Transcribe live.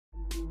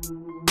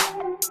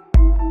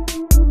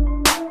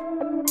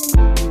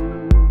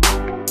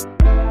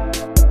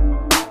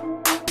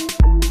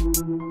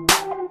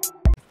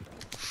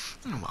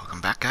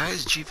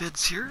guys,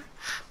 Gvids here.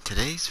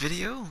 Today's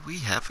video we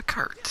have a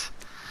cart.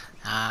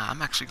 I'm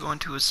actually going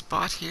to a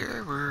spot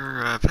here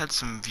where I've had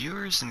some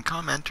viewers and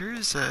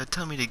commenters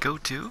tell me to go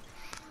to.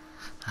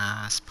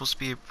 It's supposed to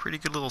be a pretty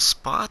good little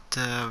spot,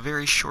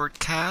 very short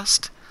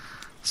cast,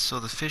 so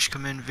the fish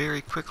come in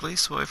very quickly,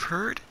 so I've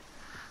heard.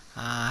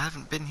 I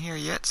haven't been here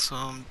yet, so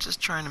I'm just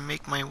trying to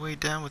make my way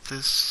down with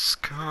this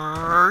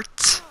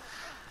cart.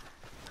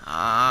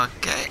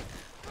 Okay.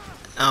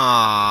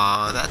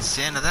 Oh, that's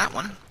the end of that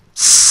one.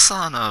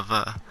 Son of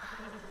a...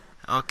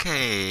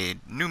 Okay,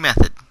 new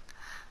method.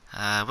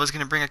 I was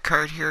going to bring a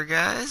cart here,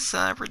 guys.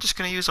 We're just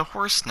going to use a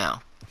horse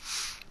now,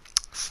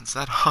 since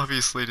that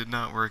obviously did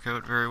not work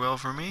out very well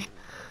for me.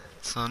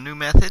 So, new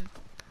method.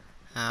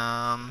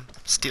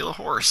 Steal a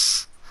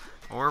horse.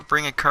 Or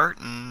bring a cart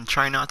and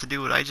try not to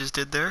do what I just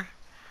did there.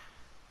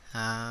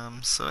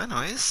 So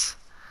anyways,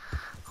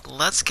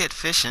 let's get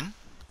fishing.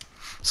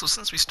 So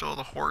since we stole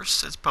the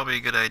horse, it's probably a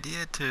good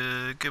idea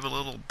to give a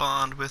little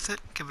bond with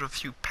it. Give it a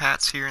few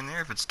pats here and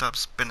there if it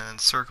stops spinning in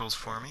circles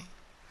for me.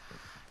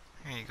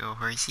 There you go,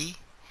 horsey.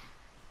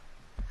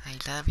 I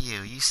love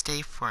you. You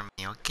stay for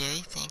me, okay?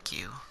 Thank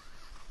you.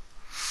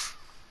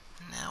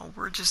 Now,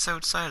 we're just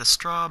outside of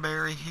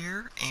Strawberry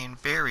here, and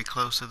very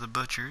close to the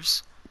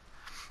butcher's.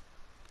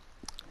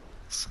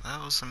 So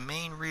that was the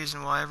main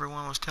reason why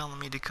everyone was telling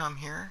me to come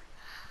here.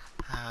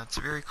 It's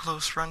a very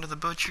close run to the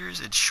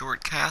butcher's. It's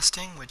short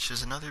casting, which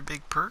is another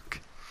big perk.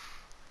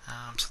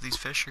 So these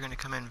fish are going to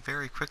come in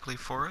very quickly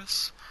for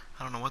us.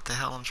 I don't know what the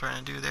hell I'm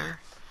trying to do there.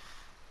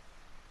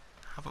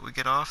 How about we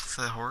get off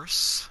the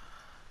horse?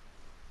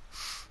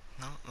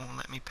 No, won't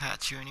let me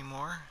pat you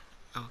anymore.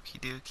 Okie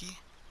dokie.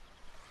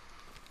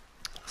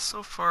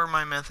 So far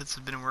my methods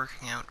have been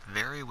working out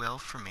very well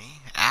for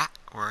me.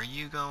 Where are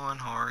you going,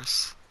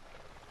 horse?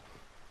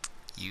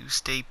 You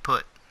stay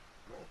put.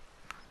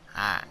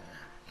 Alright.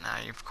 Now,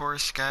 of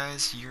course,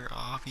 guys, you're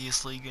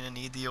obviously going to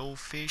need the old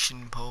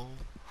fishing pole.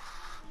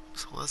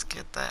 So let's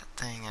get that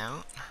thing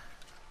out.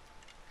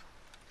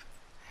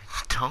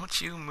 Don't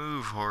you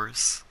move,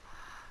 horse.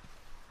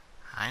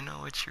 I know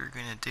what you're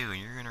going to do.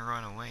 You're going to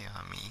run away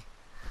on me.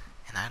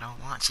 And I don't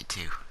want you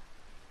to.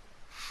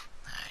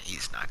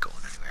 He's not going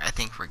anywhere. I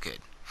think we're good.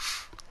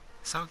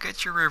 So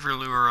get your river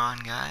lure on,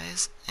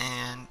 guys.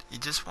 And you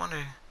just want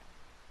to...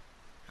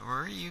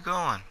 Where are you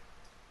going?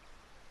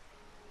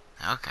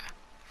 Okay.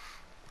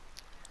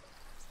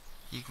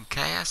 You can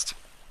cast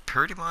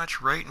pretty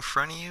much right in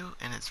front of you,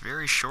 and it's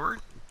very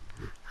short.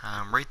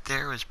 Right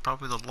there is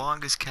probably the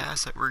longest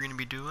cast that we're going to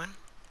be doing.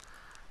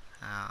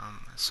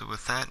 So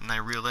with that, and I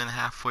reel in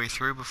halfway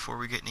through before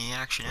we get any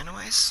action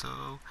anyway,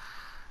 so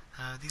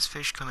these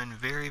fish come in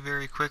very,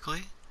 very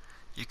quickly.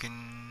 You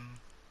can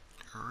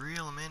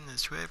reel them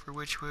in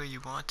which way you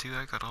want to.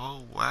 I got a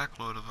whole whack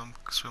load of them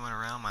swimming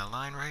around my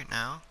line right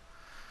now.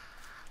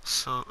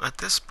 So at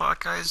this spot,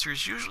 guys,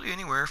 there's usually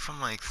anywhere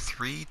from like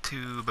 3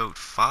 to about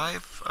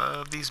 5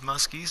 of these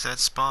muskies that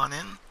spawn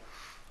in.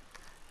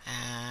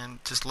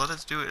 And just let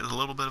us do it a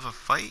little bit of a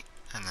fight,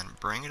 and then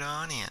bring it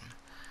on in.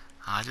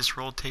 I just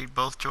rotate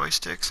both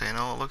joysticks. I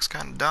know it looks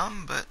kind of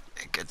dumb, but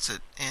it gets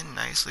it in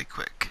nicely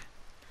quick.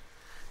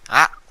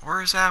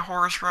 Where's that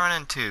horse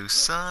running to?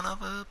 Son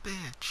of a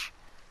bitch.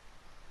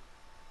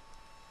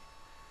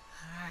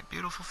 Alright,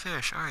 beautiful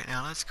fish. Alright,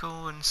 now let's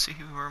go and see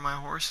where my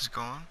horse is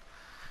going.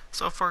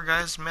 So far,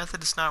 guys, the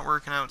method is not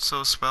working out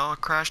so swell. I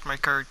crashed my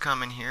cart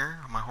coming here.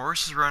 My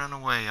horse is running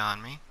away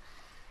on me.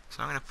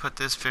 So I'm going to put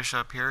this fish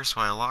up here so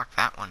I lock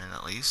that one in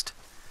at least.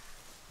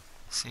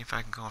 See if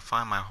I can go and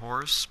find my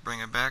horse,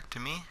 bring it back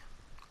to me.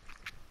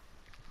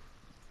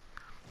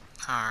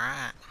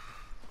 Alright.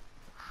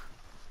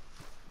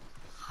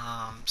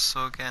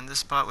 So again, this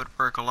spot would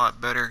work a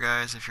lot better,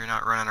 guys, if you're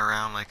not running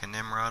around like a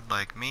Nimrod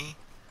like me.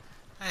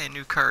 Hey,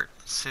 new cart.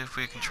 Let's see if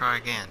we can try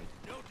again.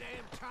 No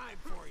damn time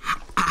for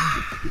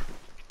you.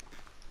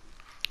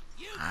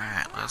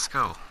 Alright, let's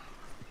go.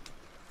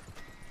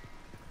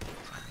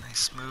 Find a nice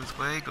smooth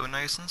way. Go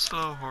nice and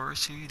slow,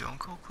 horsey. Don't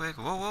go quick.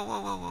 Whoa, whoa, whoa,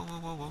 whoa, whoa,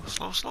 whoa, whoa,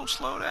 whoa.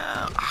 Slow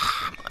down.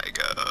 Oh my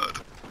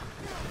god.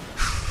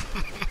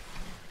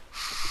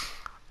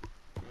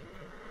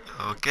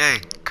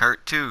 Okay,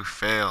 cart 2,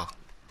 fail.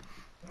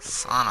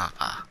 Son of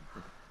a...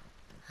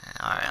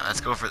 Alright,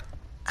 let's go for...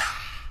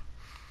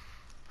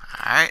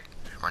 Alright,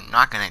 we're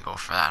not gonna go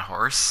for that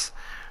horse.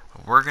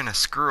 We're gonna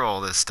screw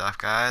all this stuff,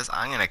 guys.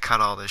 I'm gonna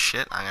cut all this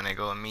shit. I'm gonna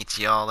go and meet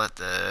y'all at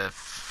the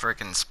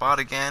frickin' spot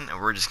again,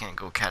 and we're just gonna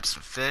go catch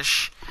some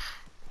fish.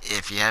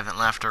 If you haven't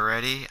left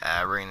already,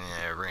 we're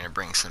gonna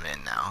bring some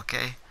in now,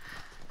 okay?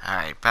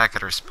 Alright, back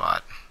at our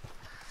spot.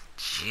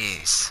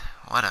 Jeez,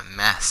 what a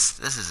mess.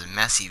 This is a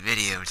messy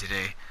video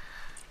today.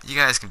 You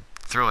guys can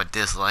throw a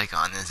dislike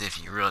on this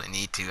if you really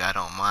need to, I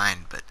don't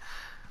mind, but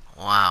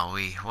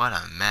wowee, what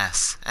a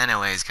mess.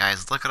 Anyways,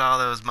 guys, look at all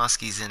those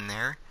muskies in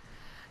there.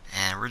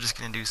 And we're just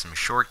going to do some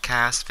short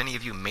casts. If any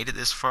of you made it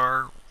this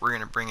far, we're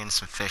going to bring in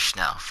some fish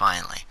now,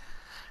 finally.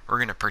 We're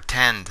going to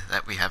pretend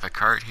that we have a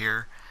cart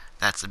here.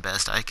 That's the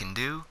best I can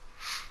do,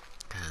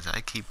 because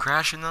I keep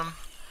crashing them.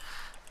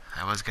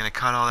 I was gonna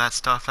cut all that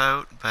stuff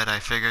out, but I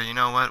figured, you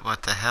know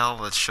what the hell,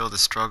 let's show the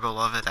struggle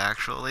of it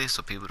actually,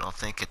 so people don't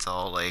think it's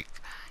all like,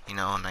 you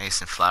know,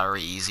 nice and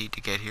flowery, easy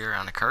to get here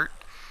on a cart.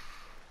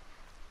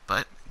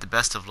 But the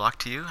best of luck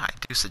to you. I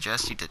do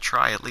suggest you to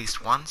try at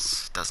least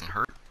once, doesn't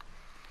hurt.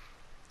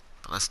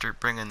 But let's start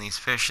bringing these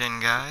fish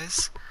in,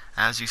 guys.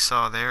 As you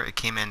saw there, it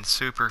came in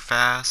super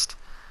fast.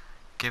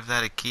 Give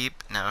that a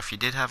keep. Now if you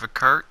did have a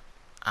cart,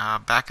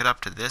 back it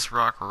up to this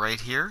rock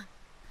right here,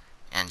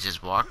 and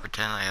just walk,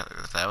 pretend like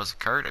if that was a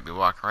cart, I'd be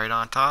walking right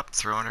on top,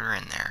 throwing her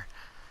in there.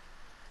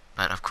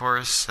 But of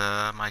course,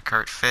 my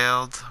cart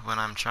failed when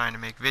I'm trying to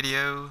make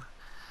video,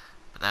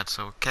 but that's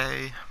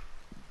okay.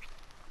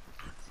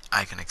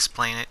 I can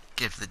explain it,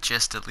 give the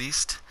gist at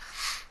least.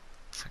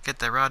 So get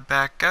the rod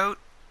back out,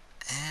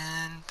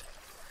 and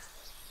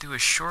do a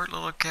short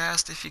little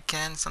cast if you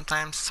can.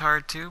 Sometimes it's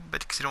hard to, but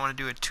because you don't want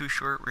to do it too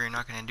short where you're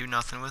not going to do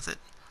nothing with it.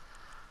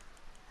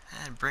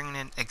 And bring it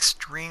in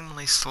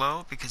extremely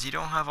slow because you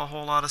don't have a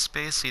whole lot of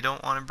space, so you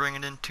don't want to bring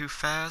it in too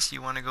fast.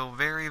 You want to go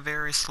very,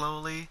 very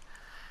slowly.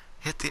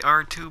 Hit the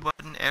R2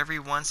 button every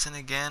once and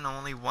again,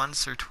 only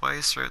once or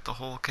twice throughout the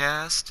whole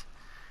cast.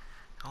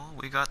 Oh,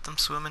 we got them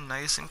swimming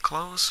nice and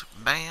close.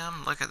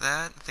 Bam, look at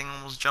that. The thing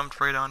almost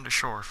jumped right onto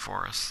shore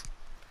for us.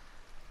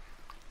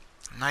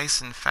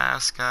 Nice and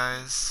fast,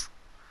 guys.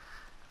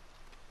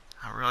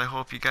 I really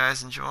hope you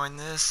guys enjoying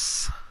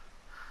this.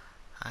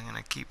 I'm going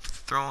to keep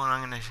throwing.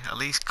 I'm going to at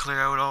least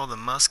clear out all the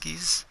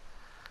muskies.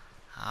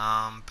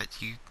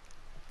 But you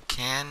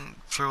can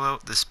throw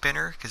out the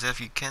spinner, because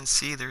if you can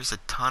see, there's a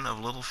ton of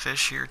little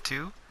fish here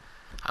too.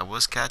 I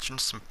was catching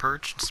some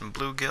perch and some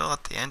bluegill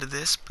at the end of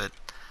this, but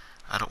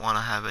I don't want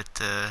to have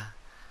it.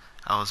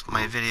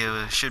 My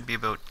video should be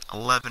about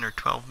 11 or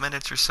 12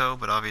 minutes or so,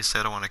 but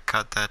obviously I don't want to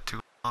cut that too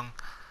long,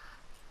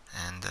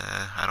 and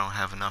I don't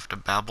have enough to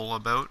babble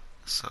about.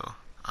 So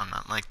I'm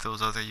not like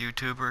those other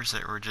YouTubers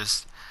that were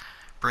just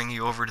bring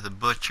you over to the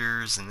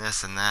butchers and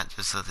this and that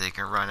just so they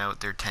can run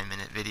out their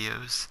 10-minute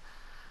videos.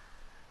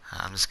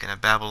 I'm just going to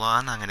babble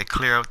on. I'm going to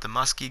clear out the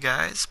muskie,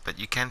 guys, but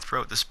you can throw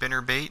out the spinner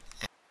bait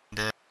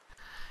and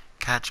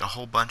catch a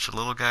whole bunch of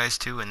little guys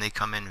too, and they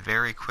come in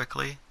very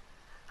quickly.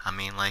 I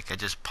mean, like, I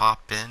just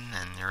pop in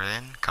and they're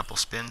in, a couple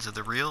spins of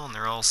the reel and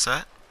they're all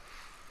set.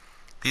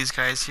 These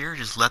guys here,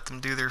 just let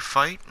them do their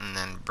fight and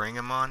then bring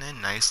them on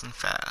in nice and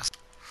fast.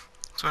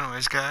 So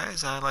anyways,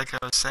 guys, like I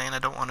was saying, I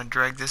don't want to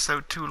drag this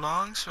out too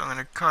long, so I'm going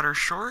to cut her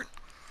short.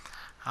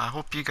 I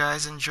hope you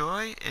guys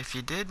enjoy. If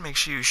you did, make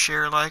sure you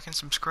share, like, and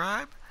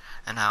subscribe,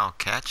 and I'll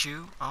catch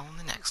you on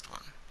the next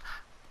one.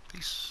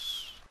 Peace.